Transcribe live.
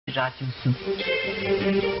Radyosu.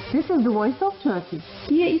 This is the voice of Turkey.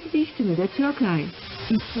 Hier ist die Stimme der Türkei.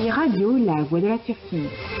 Ici Radio La Voix de la Turquie.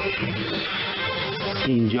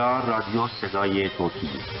 اینجا رادیو صدای ترکیه.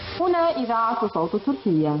 هنا إذاعة صوت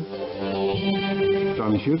تركيا.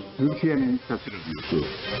 Danışır Türkiye'nin sesi radyosu.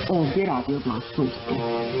 Ovdi Radio Blasto.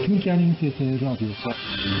 Türkiye'nin sesi radyosu.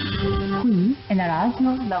 Qui è la radio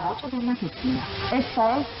La Voce della Turchia.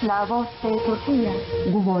 Esta es la voz de Turchia.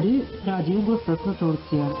 Govori Radio Głosy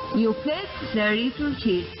Turchia. YOULOOP Dari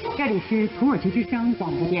Turki. 这里是土耳其之声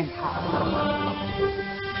广播电台。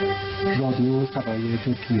 Radyo صدای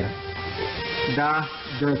ترکیه. در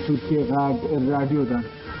ترکیه رادیوdan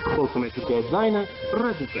خودم ترکیه زاینه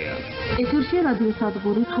رادیو سیاد. Türkiye Radyosu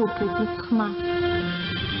boru Türkiye çıkma.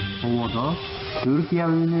 Ovada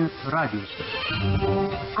Türkiye'nin radyosu.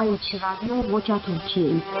 Aici Radio Vocea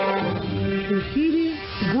Turciei. Efiri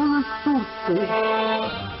Głos Turcji.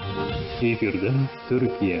 Efirde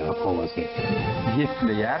Türkiye havası.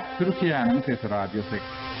 Yetkiler Türkiye'nin sesi radyosu.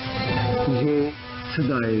 Je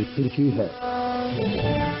Sıdayı Türkiye.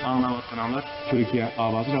 Anlatılanlar Türkiye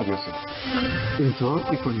Avaz Radyosu. Eto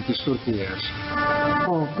ikonik Türkiye.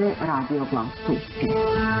 Ovde Radio Blasto.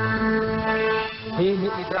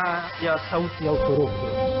 ya sauti ya Uturuki.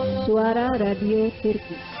 Suara Radio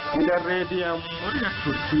Turki. La radio Moria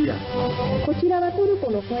Turquía. こちらはトル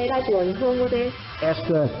コの声ラジオ日本語です。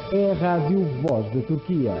 Esta é a Rádio Voz da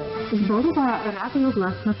Turquia. Zborova Radio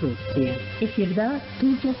Glasna Turcije. Efirde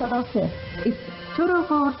Türkçe Sadası.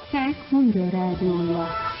 Turko Sekunda Radyo'ya.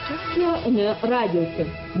 Türkiye'nin radyosu.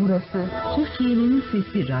 Burası Türkiye'nin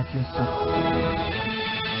sesi radyosu.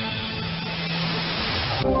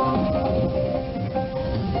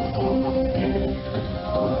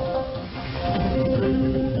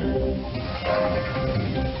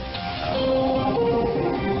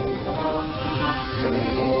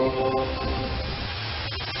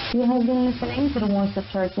 You have been listening to the Voice of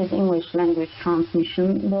Turkey's English language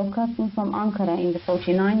transmission, broadcasting from Ankara in the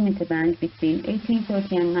 49 meter band between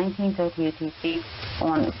 1830 and 1930 UTC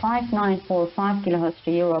on 5945 kHz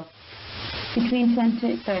to Europe, between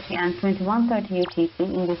 2030 and 2130 UTC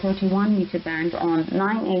in the 31 meter band on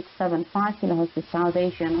 9875 kHz to South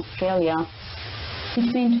Asia and Australia,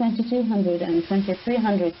 between 2200 and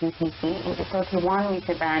 2300 UTC in the 31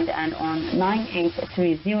 meter band and on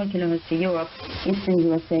 9830 kHz to Europe, Eastern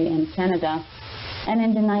USA and Canada, and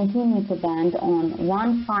in the 19 meter band on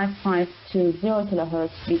 15520 kHz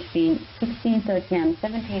between 1630 and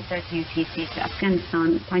 1730 UTC to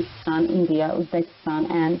Afghanistan, Pakistan, India, Uzbekistan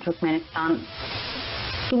and Turkmenistan.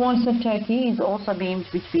 The Voice of Turkey is also beamed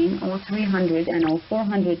between 0300 and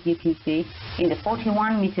 0400 UTC in the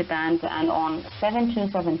 41 meter band and on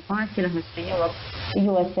 7275 kHz to Europe, the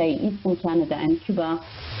USA, Eastern Canada and Cuba,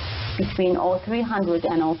 between 0300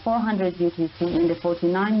 and 0400 UTC in the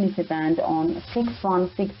 49 meter band on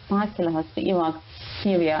 6165 kHz to Iraq,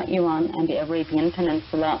 Syria, Iran and the Arabian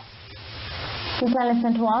Peninsula. You can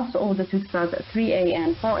listen to us over the Turksat 3A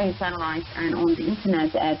and 4A satellites and on the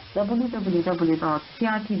internet at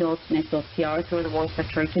www.crt.net.tr through the Voice of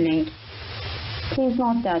Turkey link. Please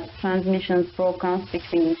note that transmissions broadcast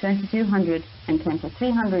between 2200 and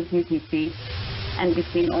 2300 UTC and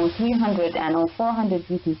between 0300 and 0400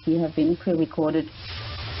 UTC have been pre-recorded.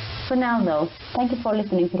 For now though, thank you for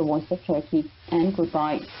listening to the Voice of Turkey and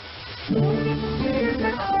goodbye.